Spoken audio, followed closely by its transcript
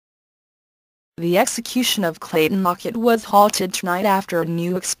The execution of Clayton Lockett was halted tonight after a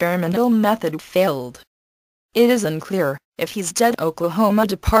new experimental method failed. It is unclear if he's dead. Oklahoma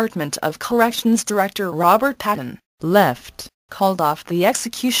Department of Corrections Director Robert Patton left called off the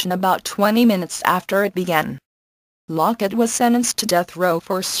execution about 20 minutes after it began. Lockett was sentenced to death row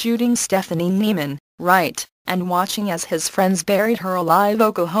for shooting Stephanie Neiman, Wright, and watching as his friends buried her alive.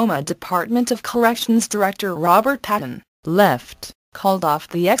 Oklahoma Department of Corrections Director Robert Patton left called off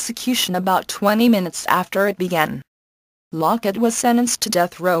the execution about 20 minutes after it began. Lockett was sentenced to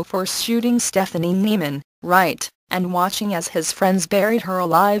death row for shooting Stephanie Neiman, Wright, and watching as his friends buried her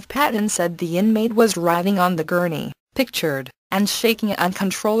alive. Patton said the inmate was riding on the gurney, pictured, and shaking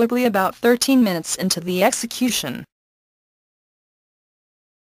uncontrollably about 13 minutes into the execution.